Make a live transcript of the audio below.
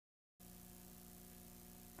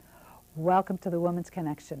Welcome to the Women's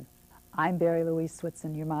Connection. I'm Barrie-Louise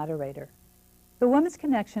Switson, your moderator. The Women's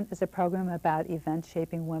Connection is a program about events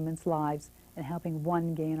shaping women's lives and helping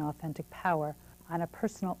one gain authentic power on a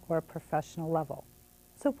personal or professional level.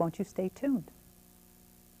 So won't you stay tuned?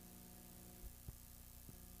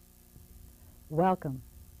 Welcome.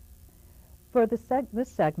 For this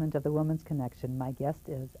segment of the Women's Connection, my guest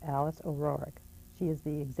is Alice O'Rourke. She is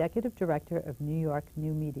the Executive Director of New York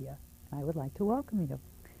New Media. I would like to welcome you.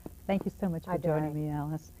 Thank you so much for joining me,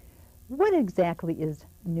 Alice. What exactly is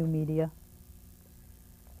new media?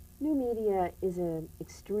 New media is an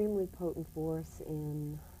extremely potent force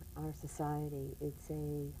in our society. It's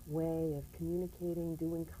a way of communicating,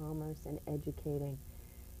 doing commerce, and educating.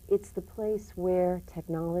 It's the place where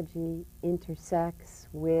technology intersects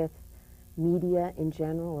with media in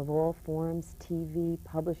general of all forms, TV,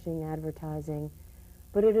 publishing, advertising,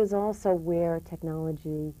 but it is also where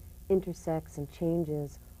technology intersects and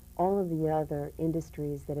changes all of the other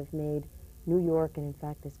industries that have made New York and in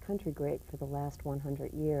fact this country great for the last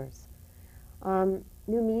 100 years.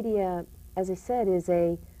 New media, as I said, is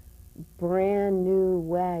a brand new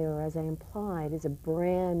way, or as I implied, is a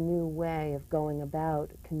brand new way of going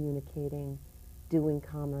about communicating, doing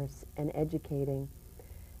commerce, and educating.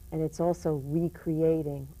 And it's also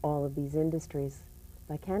recreating all of these industries.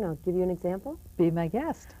 If I can, I'll give you an example. Be my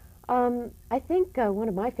guest. I think one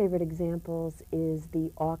of my favorite examples is the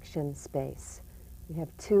auction space. We have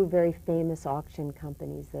two very famous auction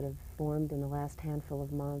companies that have formed in the last handful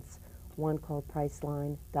of months, one called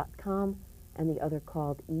Priceline.com and the other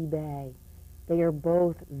called eBay. They are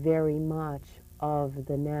both very much of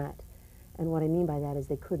the net. And what I mean by that is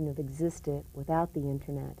they couldn't have existed without the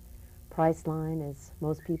internet. Priceline, as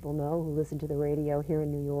most people know who listen to the radio here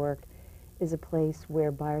in New York, is a place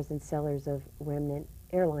where buyers and sellers of remnant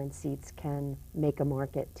airline seats can make a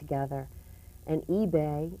market together. And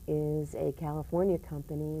eBay is a California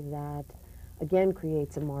company that, again,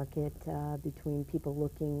 creates a market between people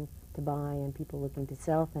looking to buy and people looking to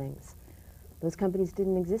sell things. Those companies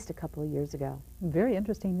didn't exist a couple of years ago. Very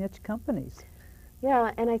interesting niche companies.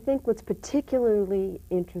 Yeah, and I think what's particularly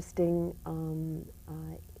interesting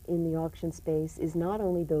in the auction space is not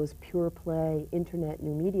only those pure play internet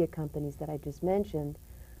new media companies that I just mentioned,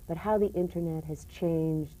 but how the internet has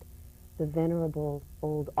changed the venerable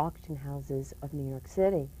old auction houses of New York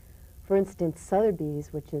City. For instance,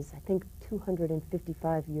 Sotheby's, which is I think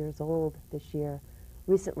 255 years old this year,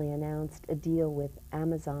 recently announced a deal with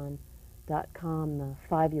Amazon.com, the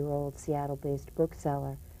 5-year-old Seattle-based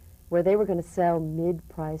bookseller, where they were going to sell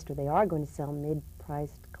mid-priced, or they are going to sell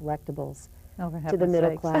mid-priced collectibles to the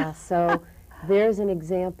middle class. So there's an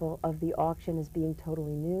example of the auction as being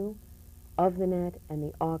totally new, of the net, and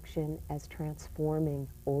the auction as transforming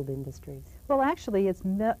old industries. Well, actually, it's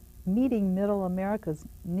meeting middle America's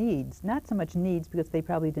needs. Not so much needs because they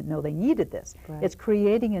probably didn't know they needed this. Right. It's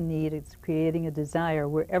creating a need, it's creating a desire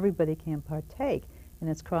where everybody can partake, and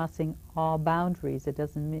it's crossing all boundaries. It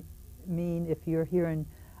doesn't mean if you're here in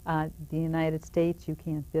the United States, you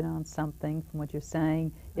can't bid on something from what you're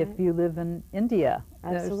saying. Right. If you live in India,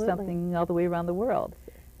 Absolutely. there's something all the way around the world.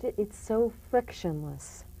 It's so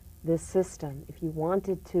frictionless, this system. If you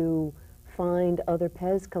wanted to find other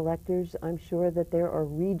Pez collectors, I'm sure that there are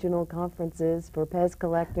regional conferences for Pez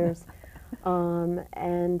collectors,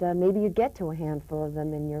 and maybe you'd get to a handful of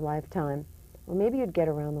them in your lifetime. Or maybe you'd get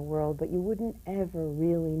around the world, but you wouldn't ever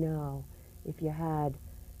really know if you had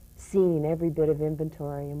seen every bit of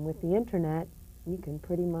inventory. And with the internet, you can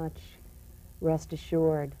pretty much rest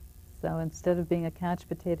assured. So instead of being a couch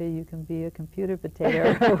potato, you can be a computer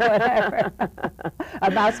potato or whatever.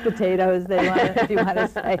 A mouse potato, as they want, if you want to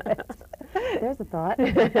say it. There's a thought.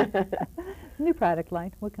 New product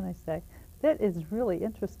line, what can I say? That is really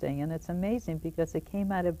interesting, and it's amazing because it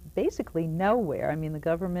came out of basically nowhere. I mean, the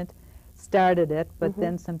government started it, but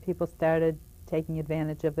then some people started taking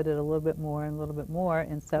advantage of it a little bit more and a little bit more,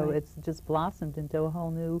 and so Right. it's just blossomed into a whole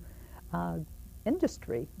new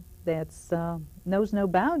industry that's knows no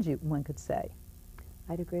bounds, one could say.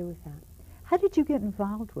 I'd agree with that. How did you get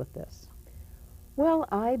involved with this? Well,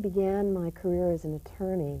 I began my career as an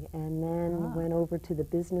attorney and then went over to the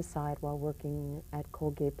business side while working at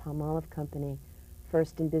Colgate-Palmolive Company,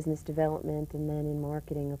 first in business development and then in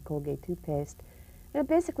marketing of Colgate toothpaste. And I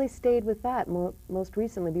basically stayed with that. Most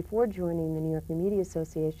recently, before joining the New York New Media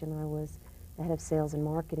Association, I was the head of sales and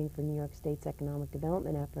marketing for New York State's economic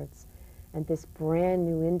development efforts. And this brand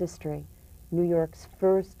new industry, New York's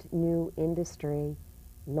first new industry,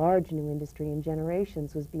 large new industry in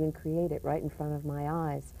generations, was being created right in front of my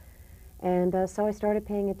eyes. And so I started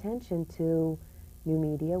paying attention to new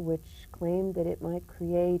media, which claimed that it might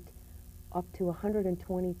create up to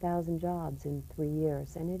 120,000 jobs in 3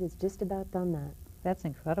 years, and it has just about done that. That's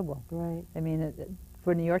incredible. Right. I mean,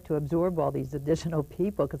 for New York to absorb all these additional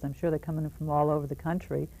people, because I'm sure they're coming from all over the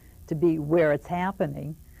country to be where it's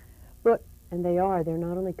happening. But And they are. They're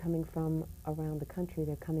not only coming from around the country,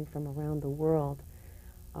 they're coming from around the world.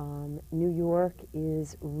 New York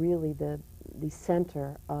is really the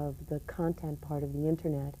center of the content part of the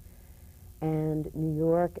internet. And New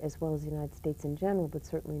York, as well as the United States in general, but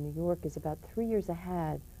certainly New York, is about 3 years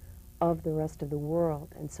ahead of the rest of the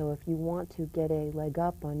world. And so if you want to get a leg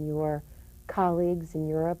up on your colleagues in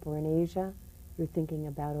Europe or in Asia, you're thinking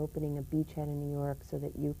about opening a beachhead in New York so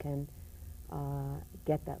that you can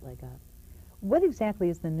get that leg up. what exactly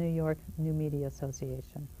is the New York New Media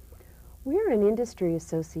Association? We're an industry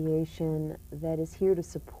association that is here to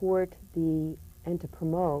support and to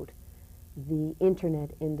promote the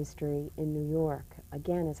internet industry in New York.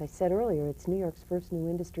 Again, as I said earlier, it's New York's first new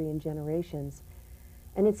industry in generations,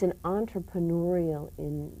 and it's an entrepreneurial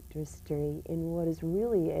industry in what is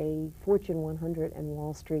really a Fortune 100 and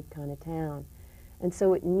Wall Street kind of town. And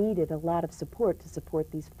so it needed a lot of support to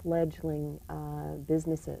support these fledgling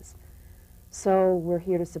businesses. So we're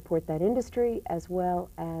here to support that industry as well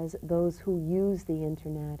as those who use the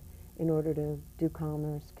internet in order to do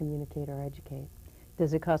commerce, communicate, or educate.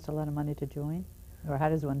 Does it cost a lot of money to join? Or how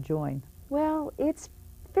does one join? Well, it's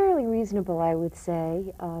fairly reasonable, I would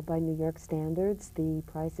say, by New York standards. The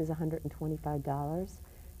price is $125.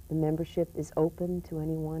 The membership is open to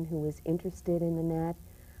anyone who is interested in the net.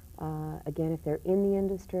 Again, if they're in the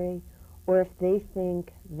industry, or if they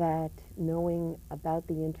think that knowing about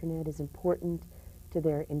the internet is important to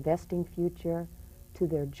their investing future, to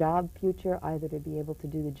their job future, either to be able to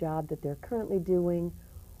do the job that they're currently doing,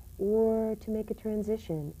 or to make a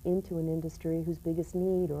transition into an industry whose biggest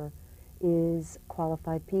need is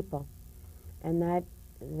qualified people. And that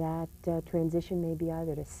transition may be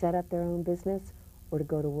either to set up their own business or to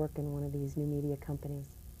go to work in one of these new media companies.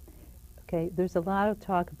 Okay, there's a lot of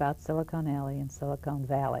talk about Silicon Alley and Silicon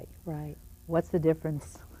Valley. Right. What's the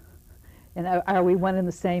difference? And are we one and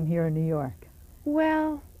the same here in New York?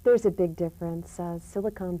 Well, there's a big difference.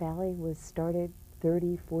 Silicon Valley was started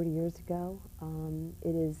 30, 40 years ago.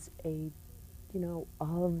 It is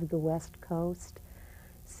of the West Coast.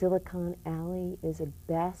 Silicon Alley is at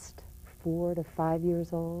best 4 to 5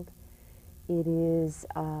 years old. It is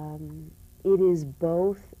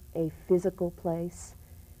both a physical place,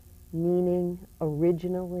 meaning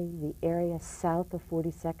originally the area south of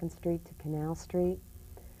 42nd Street to Canal Street.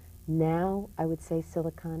 Now, I would say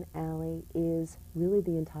Silicon Alley is really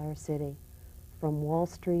the entire city, from Wall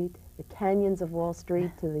Street, the canyons of Wall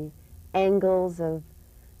Street, to the angles of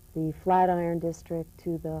the Flatiron District,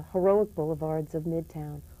 to the heroic boulevards of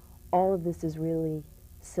Midtown. All of this is really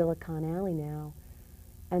Silicon Alley now.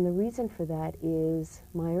 And the reason for that is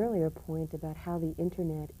my earlier point about how the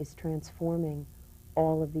internet is transforming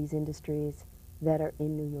all of these industries that are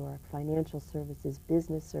in New York: financial services,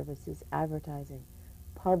 business services, advertising,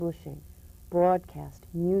 publishing, broadcast,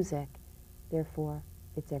 music. Therefore,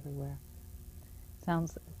 it's everywhere.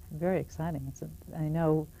 Sounds very exciting. I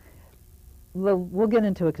know, we'll get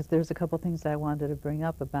into it because there's a couple things I wanted to bring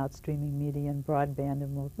up about streaming media and broadband,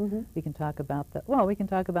 and we can talk about that. Well, we can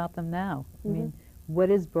talk about them now. I mean, what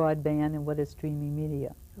is broadband and what is streaming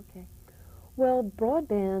media? Okay. Well,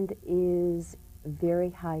 broadband is very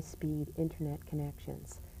high-speed internet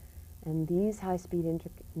connections. And these high-speed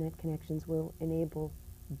internet connections will enable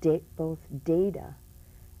both data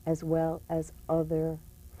as well as other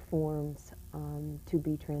forms to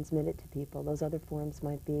be transmitted to people. Those other forms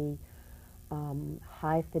might be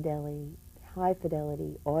high fidelity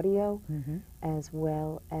audio, as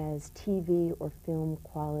well as TV or film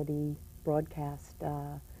quality broadcast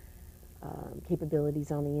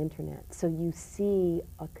capabilities on the internet. So you see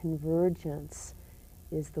a convergence,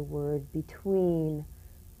 is the word, between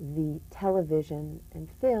the television and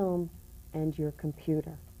film and your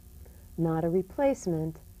computer. Not a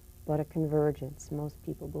replacement, but a convergence. Most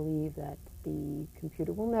people believe that the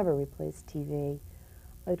computer will never replace TV.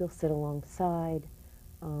 It'll sit alongside,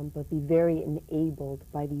 but be very enabled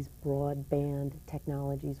by these broadband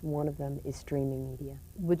technologies. One of them is streaming media.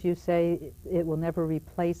 Would you say it will never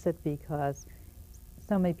replace it, because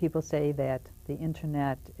so many people say that the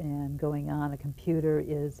internet and going on a computer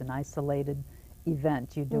is an isolated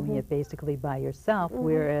event. You're doing it basically by yourself,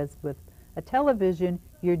 whereas with a television,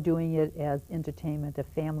 you're doing it as entertainment, a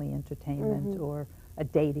family entertainment, or a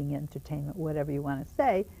dating entertainment, whatever you want to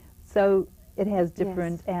say. So it has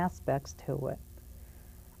different aspects to it.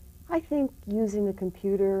 I think using a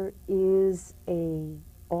computer is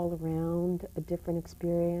all around a different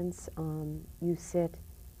experience. You sit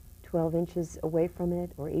 12 inches away from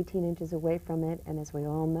it or 18 inches away from it. And as we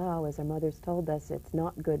all know, as our mothers told us, it's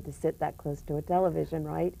not good to sit that close to a television,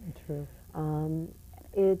 right? True.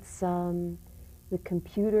 The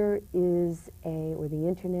computer is or the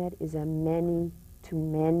internet is a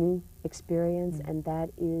many-to-many experience, and that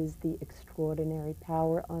is the extraordinary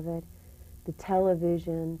power of it. The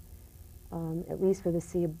television, at least for the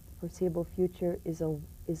foreseeable future, is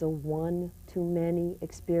a one-to-many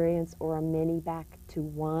experience, or a many back to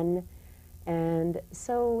one. And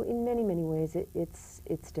so in many, many ways, it's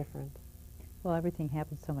different. Well, everything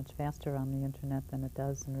happens so much faster on the internet than it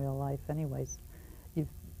does in real life anyways.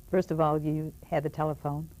 First of all, you had the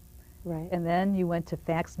telephone. Right. And then you went to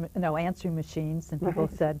answering machines, and people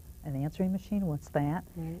said, an answering machine, what's that?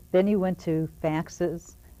 Right. Then you went to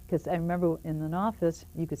faxes, because I remember in an office,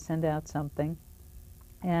 you could send out something,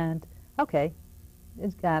 and okay,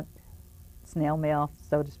 it's got snail mail,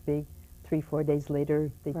 so to speak. 3-4 days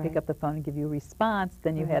later, they pick up the phone and give you a response.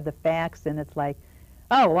 Then you had the fax, and it's like,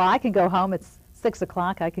 oh, well, I can go home. It's 6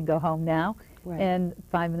 o'clock. I can go home now. Right. And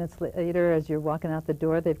 5 minutes later, as you're walking out the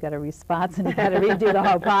door, they've got a response, and you've got to redo the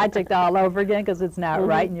whole project all over again because it's not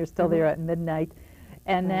right, and you're still there at midnight.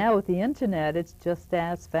 And now with the internet, it's just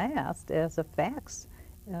as fast as a fax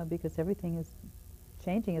because everything is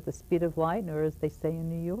changing at the speed of light, or as they say in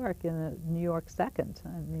New York, in a New York second.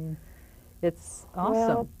 I mean, it's awesome.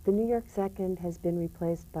 Well, the New York second has been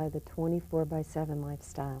replaced by the 24/7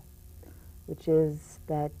 lifestyle, which is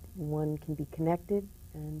that one can be connected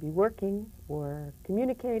and be working or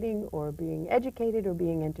communicating or being educated or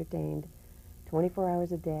being entertained 24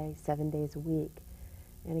 hours a day, 7 days a week.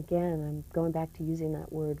 And again, I'm going back to using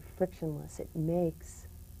that word frictionless. It makes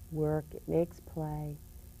work, it makes play,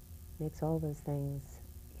 makes all those things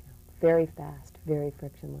very fast, very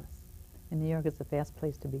frictionless. And New York is a fast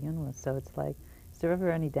place to begin with, so it's like, is there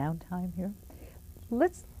ever any downtime here?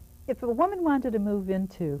 If a woman wanted to move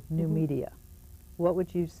into new media, what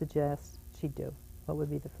would you suggest she do? What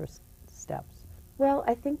would be the first steps? Well,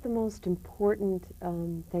 I think the most important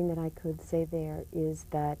thing that I could say there is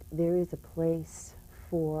that there is a place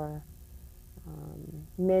for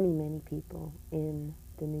many, many people in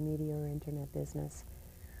the new media or internet business.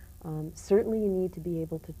 Certainly you need to be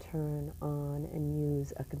able to turn on and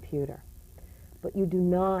use a computer, but you do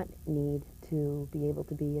not need to be able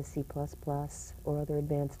to be a C++ or other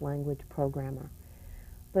advanced language programmer.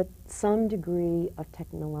 But some degree of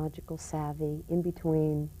technological savvy in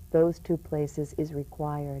between those two places is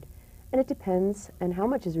required. And it depends, and how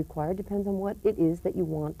much is required depends on what it is that you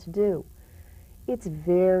want to do. It's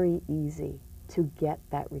very easy to get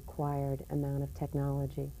that required amount of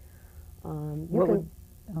technology.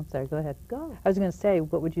 I'm sorry, go ahead. Go. I was going to say,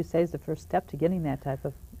 what would you say is the first step to getting that type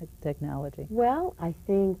of technology? Well, I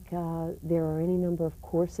think there are any number of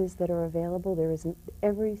courses that are available. There is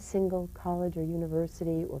every single college or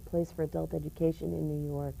university or place for adult education in New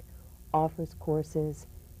York offers courses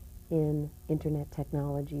in internet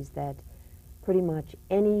technologies that pretty much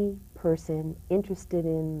any person interested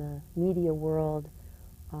in the media world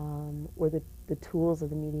or the tools of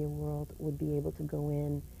the media world would be able to go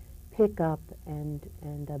in, pick up, and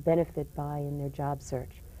benefit by in their job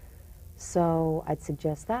search. So I'd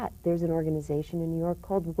suggest that. There's an organization in New York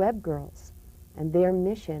called Web Girls, and their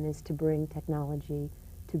mission is to bring technology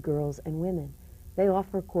to girls and women. They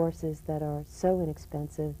offer courses that are so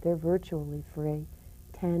inexpensive, they're virtually free,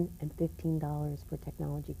 $10 and $15 for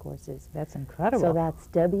technology courses. That's incredible. So that's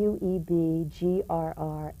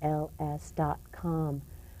WEBGRRLS.com.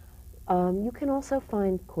 You can also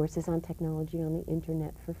find courses on technology on the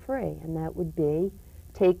internet for free, and that would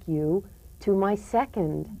take you to my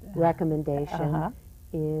second recommendation,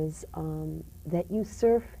 is that you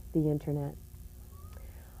surf the internet.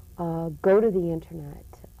 Go to the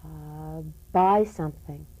internet, buy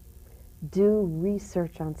something, do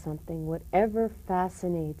research on something. Whatever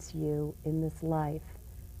fascinates you in this life,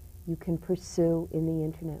 you can pursue in the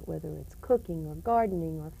internet, whether it's cooking or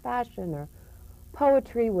gardening or fashion or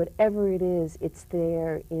poetry, whatever it is, it's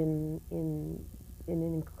there in an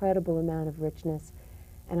incredible amount of richness.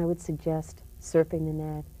 And I would suggest surfing the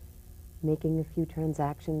net, making a few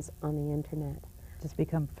transactions on the internet. Just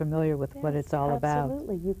become familiar with what it's all about.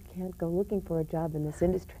 Absolutely. You can't go looking for a job in this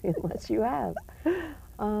industry unless you have.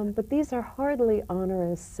 But these are hardly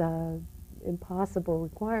onerous, impossible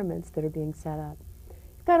requirements that are being set up.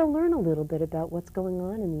 You've got to learn a little bit about what's going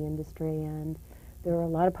on in the industry, and there are a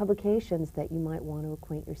lot of publications that you might want to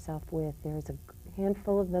acquaint yourself with. There's a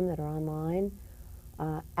handful of them that are online.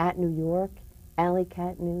 At New York, Alley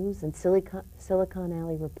Cat News, and Silicon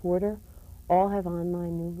Alley Reporter all have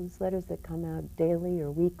online newsletters that come out daily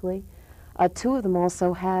or weekly. Two of them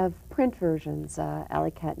also have print versions,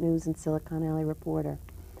 Alley Cat News and Silicon Alley Reporter.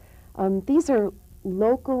 These are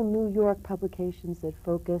local New York publications that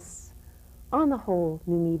focus on the whole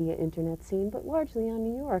new media internet scene, but largely on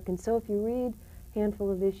New York. And so if you read a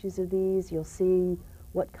handful of issues of these, you'll see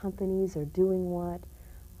what companies are doing what.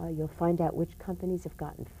 You'll find out which companies have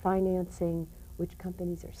gotten financing, which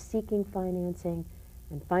companies are seeking financing,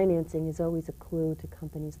 and financing is always a clue to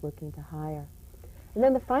companies looking to hire. And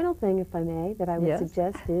then the final thing, if I may, that I would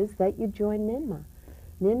suggest is that you join NINMA.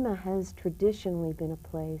 NINMA has traditionally been a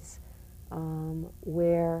place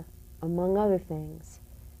where, among other things,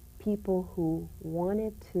 people who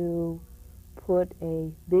wanted to put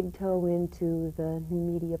a big toe into the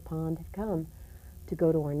new media pond have come to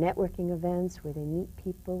go to our networking events where they meet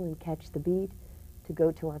people and catch the beat, to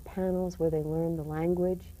go to our panels where they learn the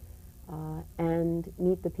language and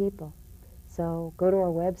meet the people. So go to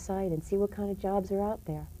our website and see what kind of jobs are out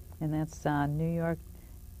there. And that's New York,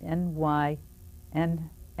 NYNMA.org.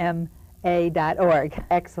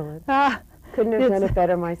 Excellent. Couldn't have done it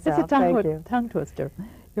better myself. It's a tongue twister.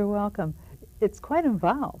 You're welcome. It's quite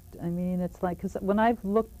involved. I mean, it's like, because when I've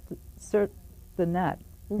looked, searched the net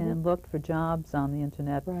and looked for jobs on the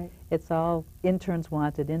internet, it's all interns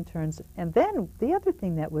wanted, interns. And then the other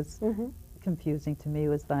thing that was confusing to me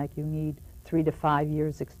was like, you need 3 to 5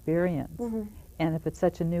 years experience. And if it's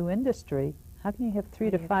such a new industry, how can you have 3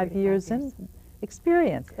 to 5 years in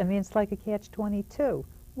experience? I mean, it's like a catch-22.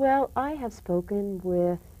 Well, I have spoken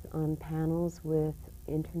with, on panels with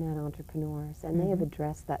internet entrepreneurs, and they have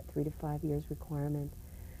addressed that 3 to 5 years requirement.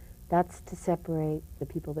 That's to separate the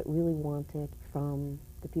people that really want it from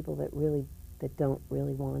the people that don't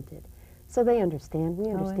really want it. So they understand.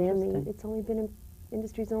 We understand. It's only been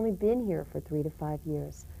industry's only been here for 3 to 5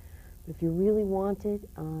 years. But if you really want it,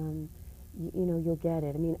 you know, you'll get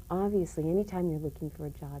it. I mean, obviously, anytime you're looking for a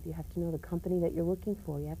job, you have to know the company that you're looking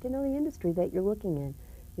for. You have to know the industry that you're looking in.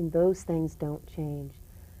 I mean, those things don't change.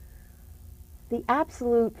 The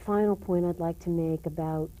absolute final point I'd like to make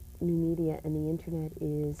about new media and the internet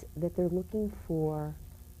is that they're looking for,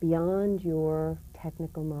 beyond your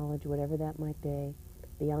technical knowledge, whatever that might be,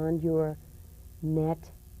 beyond your net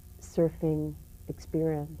surfing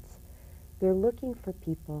experience, they're looking for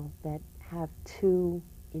people that have two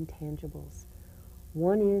intangibles.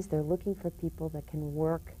 One is they're looking for people that can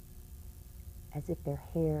work as if their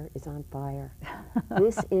hair is on fire.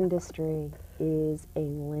 This industry is a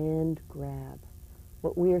land grab.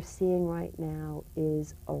 What we are seeing right now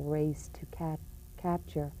is a race to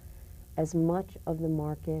capture as much of the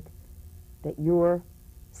market that you're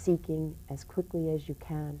seeking as quickly as you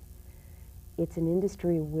can. It's an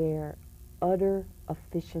industry where utter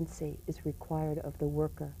efficiency is required of the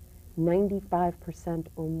worker. 95%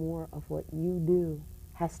 or more of what you do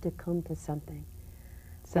has to come to something.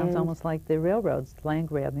 Sounds almost like the railroads, land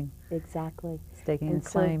grabbing. Exactly. Staking a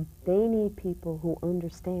claim. So they need people who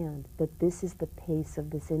understand that this is the pace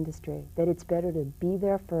of this industry, that it's better to be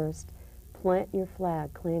there first, plant your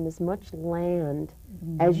flag, claim as much land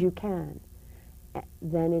as you can,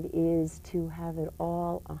 than it is to have it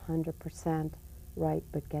all 100% right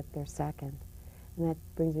but get there second. And that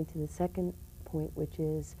brings me to the second point, which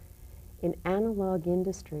is in analog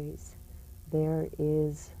industries, there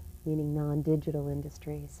is, meaning non-digital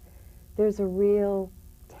industries, there's a real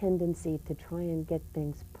tendency to try and get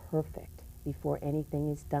things perfect before anything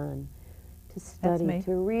is done, to study,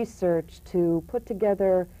 to research, to put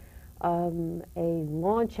together a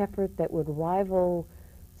launch effort that would rival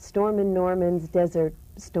Storm and Norman's Desert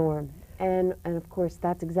Storm. And of course,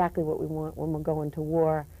 that's exactly what we want when we're going to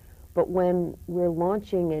war. But when we're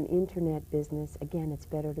launching an internet business, again, it's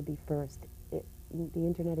better to be first. The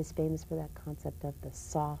internet is famous for that concept of the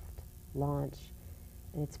soft launch.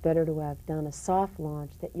 And it's better to have done a soft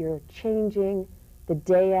launch that you're changing the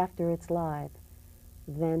day after it's live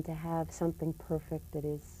than to have something perfect that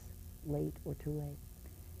is late or too late.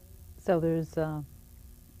 So there's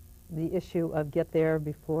the issue of get there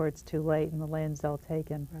before it's too late and the land's all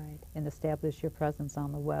taken, and establish your presence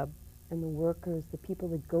on the web. And the workers, the people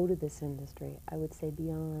that go to this industry, I would say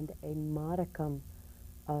beyond a modicum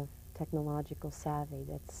of technological savvy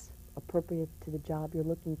that's appropriate to the job you're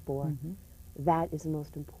looking for, that is the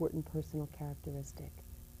most important personal characteristic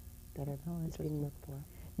that is being looked for.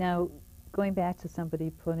 Now, going back to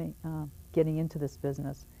somebody getting into this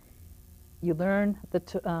business, you learn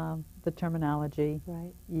the terminology,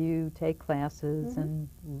 you take classes and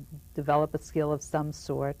develop a skill of some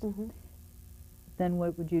sort. Then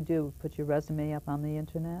what would you do? Put your resume up on the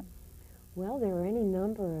internet? Well, there are any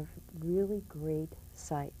number of really great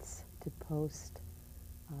sites to post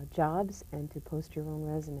jobs and to post your own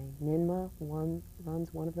resume. NINMA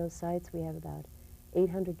runs one of those sites. We have about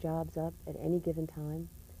 800 jobs up at any given time.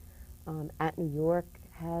 At New York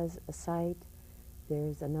has a site.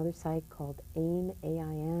 There's another site called AIM,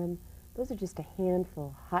 AIM. Those are just a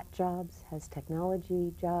handful. Hot Jobs has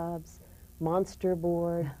technology jobs, Monster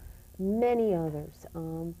Board, many others.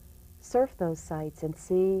 Surf those sites and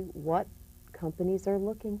see what companies are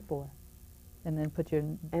looking for. And then put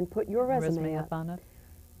your resume up on it?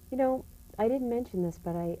 You know, I didn't mention this,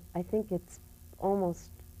 but I think it's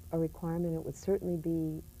almost a requirement. It would certainly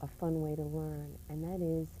be a fun way to learn, and that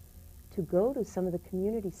is to go to some of the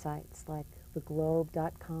community sites like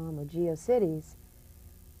theglobe.com or GeoCities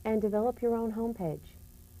and develop your own homepage.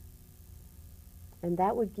 And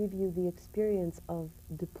that would give you the experience of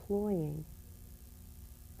deploying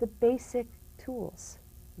the basic tools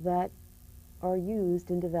that are used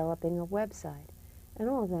in developing a website. And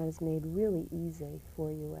all of that is made really easy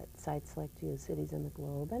for you at sites like GeoCities and the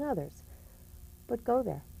Globe and others. But go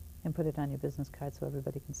there. And put it on your business card so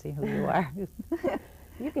everybody can see who you are.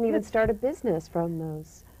 You can even start a business from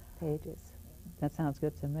those pages. That sounds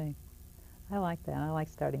good to me. I like that. I like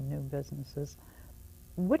starting new businesses.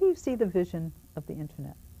 What do you see the vision of the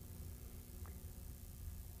Internet?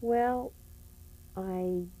 Well,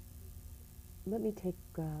 let me take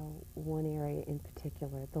one area in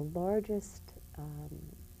particular. The largest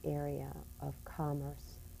area of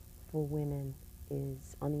commerce for women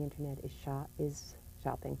is on the Internet is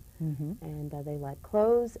shopping. Mm-hmm. And they like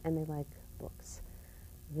clothes and they like books.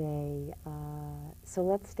 So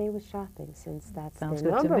let's stay with shopping since that's Sounds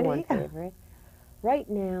their good to number me. one favorite. Right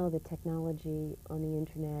now, the technology on the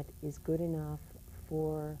Internet is good enough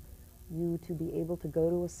for you to be able to go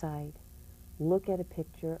to a site, look at a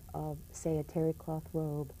picture of, say, a terry cloth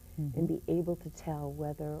robe, Mm-hmm. and be able to tell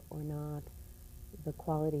whether or not the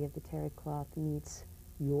quality of the terry cloth meets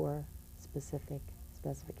your specific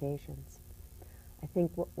specifications. I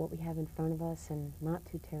think what we have in front of us, and not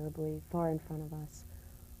too terribly far in front of us,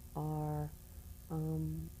 are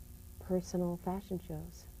personal fashion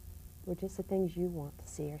shows, where just the things you want to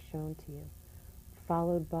see are shown to you,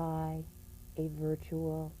 followed by a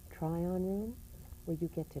virtual try-on room where you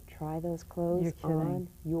get to try those clothes on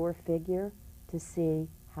your figure to see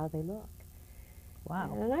how they look.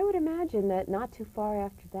 Wow. And I would imagine that not too far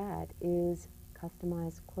after that is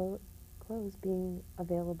customized clothes being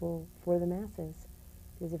available for the masses.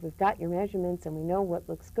 Because if we've got your measurements and we know what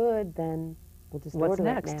looks good, then we'll just order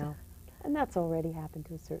it now. And that's already happened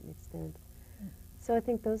to a certain extent. So I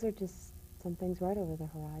think those are just some things right over the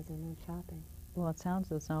horizon on shopping. Well, it sounds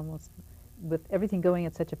as almost, with everything going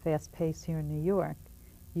at such a fast pace here in New York,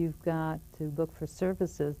 you've got to look for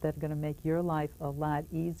services that are going to make your life a lot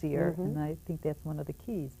easier, Mm-hmm. and I think that's one of the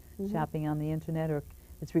keys. Mm-hmm. Shopping on the Internet, or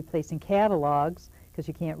it's replacing catalogs, because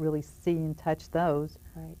you can't really see and touch those,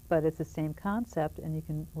 Right. but it's the same concept, and you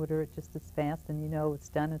can order it just as fast, and you know it's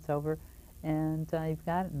done, it's over, and you've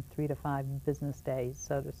got it in 3 to 5 business days,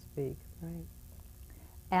 so to speak. Right.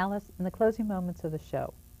 Alice, in the closing moments of the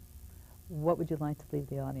show, what would you like to leave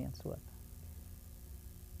the audience with?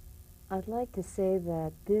 I'd like to say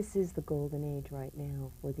that this is the golden age right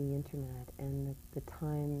now for the Internet, and the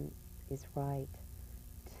time is right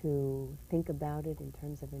to think about it in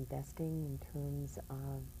terms of investing, in terms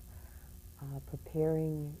of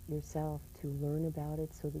preparing yourself to learn about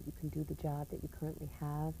it so that you can do the job that you currently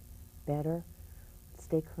have better,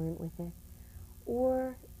 stay current with it,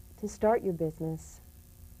 or to start your business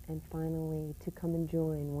and finally to come and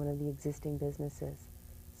join one of the existing businesses.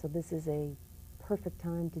 So this is a perfect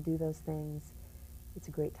time to do those things. It's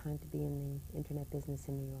a great time to be in the Internet business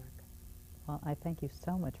in New York. Well, I thank you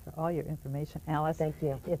so much for all your information, Alice. Thank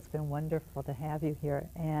you. It's been wonderful to have you here,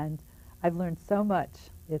 and I've learned so much.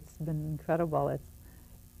 It's been incredible.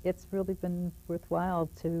 It's really been worthwhile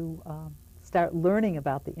to start learning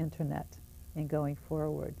about the Internet and going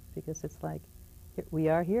forward, because it's like we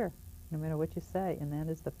are here, no matter what you say, and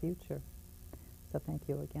that is the future. So thank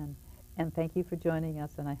you again. And thank you for joining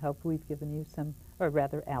us, and I hope we've given you some, or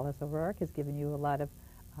rather Alice O'Rourke has given you a lot of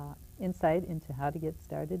insight into how to get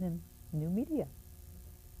started in new media.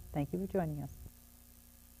 Thank you for joining us.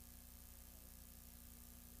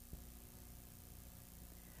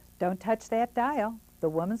 Don't touch that dial. The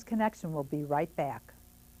Woman's Connection will be right back.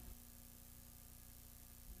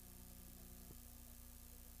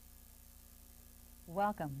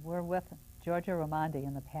 Welcome. We're with Georgia Raimondi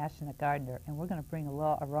and the Passionate Gardener, and we're going to bring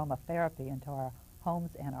aromatherapy into our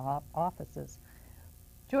homes and our offices.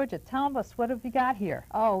 Georgia, tell us, what have you got here?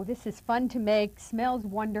 Oh, this is fun to make, smells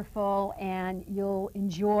wonderful, and you'll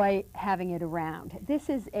enjoy having it around. This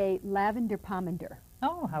is a lavender pomander.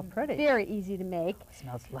 Oh, how pretty. Very easy to make. It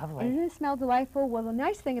smells lovely. Doesn't it smell delightful? Well, the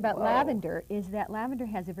nice thing about Whoa. lavender is that lavender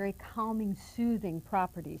has a very calming, soothing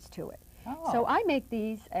properties to it. Oh. So I make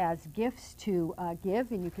these as gifts to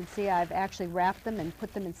give, and you can see I've actually wrapped them and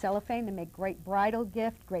put them in cellophane to make great bridal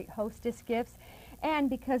gift, great hostess gifts.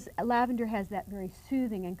 And because lavender has that very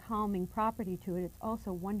soothing and calming property to it, it's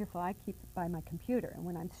also wonderful. I keep it by my computer, and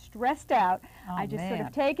when I'm stressed out, Oh, I just sort man.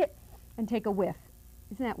 of take it and take a whiff.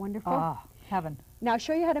 Isn't that wonderful? Oh, heaven. Now I'll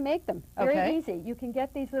show you how to make them. Very Okay. easy. You can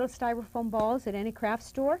get these little styrofoam balls at any craft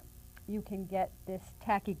store. You can get this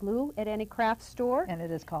tacky glue at any craft store. And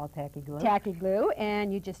it is called tacky glue. Tacky glue,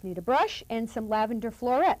 and you just need a brush and some lavender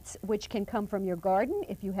florets, which can come from your garden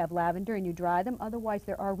if you have lavender and you dry them. Otherwise,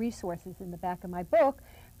 there are resources in the back of my book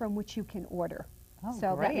from which you can order. Oh,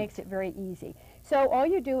 So great. that makes it very easy. So all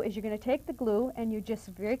you do is you're going to take the glue and you just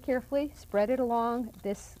very carefully spread it along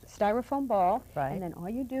this styrofoam ball. Right. And then all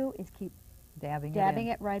you do is keep dabbing dabbing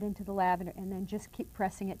it it right into the lavender, and then just keep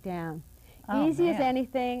pressing it down. Oh, Easy as man.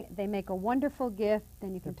 anything. They make a wonderful gift.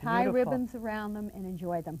 Then you can They're tie beautiful. ribbons around them and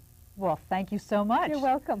enjoy them. in. Well, thank you so much. You're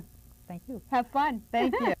welcome. Thank you. Have fun.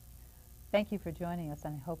 Thank you. Thank you for joining us,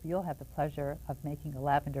 and I hope you'll have the pleasure of making a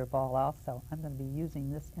lavender ball also. I'm going to be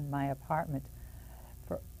using this in my apartment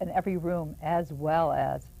in every room, as well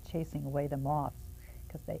as chasing away the moths,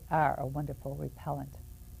 because they are a wonderful repellent.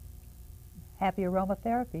 Happy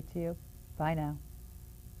aromatherapy to you. Bye now.